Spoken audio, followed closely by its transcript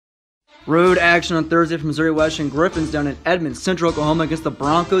Road action on Thursday from Missouri Western Griffons down in Edmond, Central Oklahoma against the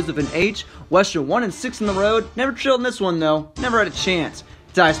Bronchos of an H. Western 1-6 on the road. Never trailed in this one though. Never had a chance.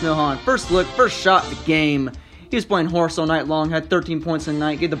 Ty Milhan, first look, first shot of the game. He was playing horse all night long, had 13 points in the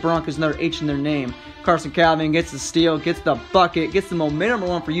night, gave the Broncos another H in their name. Carson Calvin gets the steal, gets the bucket, gets the momentum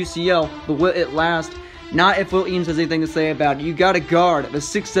one for UCO, but will it last? Not if Will Eames has anything to say about it. You got to guard the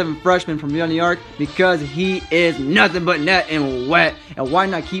 6'7" freshman from beyond the arc because he is nothing but net and wet. And why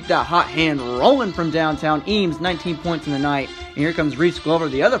not keep that hot hand rolling from downtown? Eames, 19 points in the night. And here comes Reese Glover,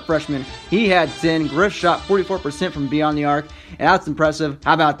 the other freshman. He had 10. Griff shot 44% from beyond the arc. And that's impressive.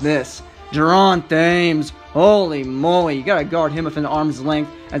 How about this? Jaron Thames. Holy moly, you gotta guard him within arm's length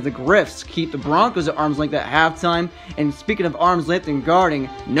as the Griffs keep the Broncos at arm's length at halftime. And speaking of arm's length and guarding,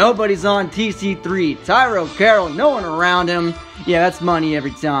 nobody's on TC3. Tyro Carroll, no one around him. Yeah, that's money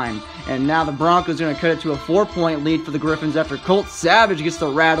every time. And now the Broncos are gonna cut it to a 4-point lead for the Griffons after Colt Savage gets the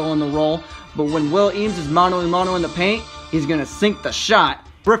rattle in the roll. But when Will Eames is mano-a-mano in the paint, he's gonna sink the shot.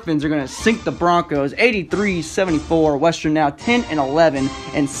 Griffons are going to sink the Broncos 83-74. Western now 10-11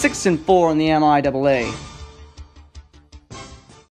 and 6-4 in the MIAA.